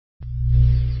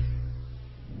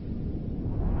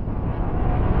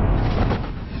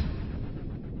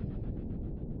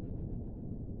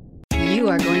You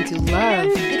are going to love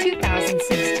the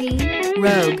 2016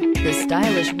 Rogue. The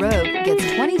stylish Rogue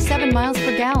gets 27 miles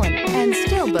per gallon and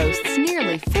still boasts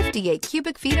nearly 58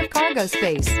 cubic feet of cargo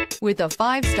space. With a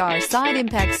 5-star side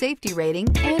impact safety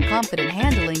rating and confident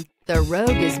handling, the Rogue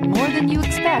is more than you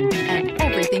expect and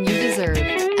everything you deserve,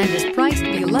 and is priced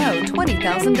below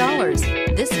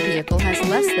 $20,000. This vehicle has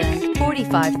less than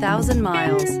 45,000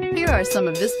 miles. Here are some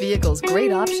of this vehicle's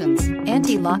great options: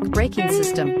 anti-lock braking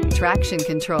system, traction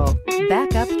control,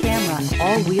 backup camera,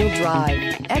 all-wheel drive,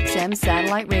 XM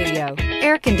satellite radio,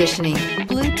 air conditioning,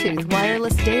 Bluetooth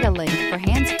wireless data link for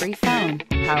hands-free phone,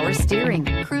 power steering,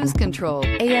 cruise control,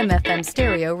 AM/FM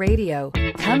stereo radio.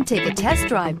 Come take a test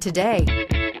drive today.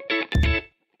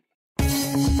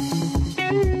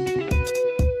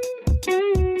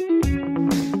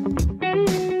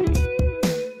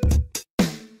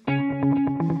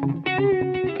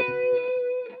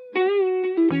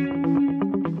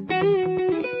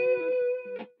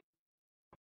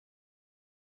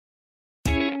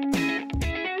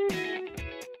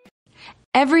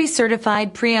 Every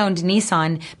certified pre-owned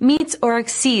Nissan meets or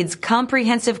exceeds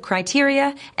comprehensive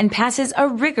criteria and passes a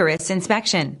rigorous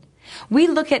inspection. We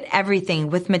look at everything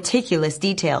with meticulous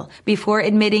detail before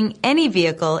admitting any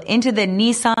vehicle into the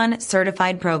Nissan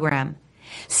Certified Program.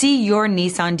 See your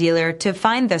Nissan dealer to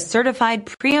find the certified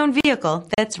pre-owned vehicle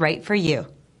that's right for you.